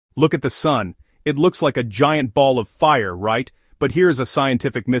Look at the sun. It looks like a giant ball of fire, right? But here's a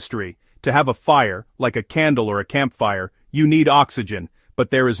scientific mystery. To have a fire, like a candle or a campfire, you need oxygen, but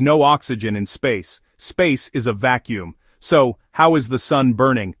there is no oxygen in space. Space is a vacuum. So, how is the sun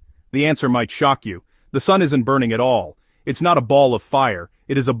burning? The answer might shock you. The sun isn't burning at all. It's not a ball of fire,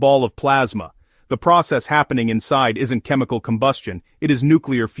 it is a ball of plasma. The process happening inside isn't chemical combustion, it is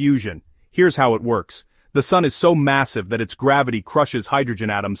nuclear fusion. Here's how it works. The sun is so massive that its gravity crushes hydrogen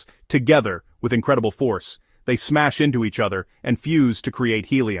atoms together with incredible force. They smash into each other and fuse to create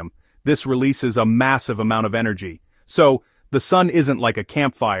helium. This releases a massive amount of energy. So, the sun isn't like a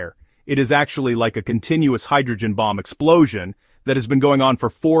campfire. It is actually like a continuous hydrogen bomb explosion that has been going on for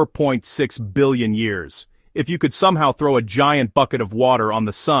 4.6 billion years. If you could somehow throw a giant bucket of water on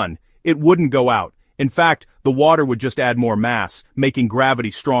the sun, it wouldn't go out. In fact, the water would just add more mass, making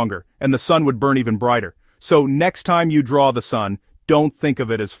gravity stronger, and the sun would burn even brighter. So next time you draw the sun, don't think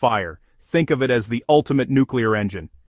of it as fire. Think of it as the ultimate nuclear engine.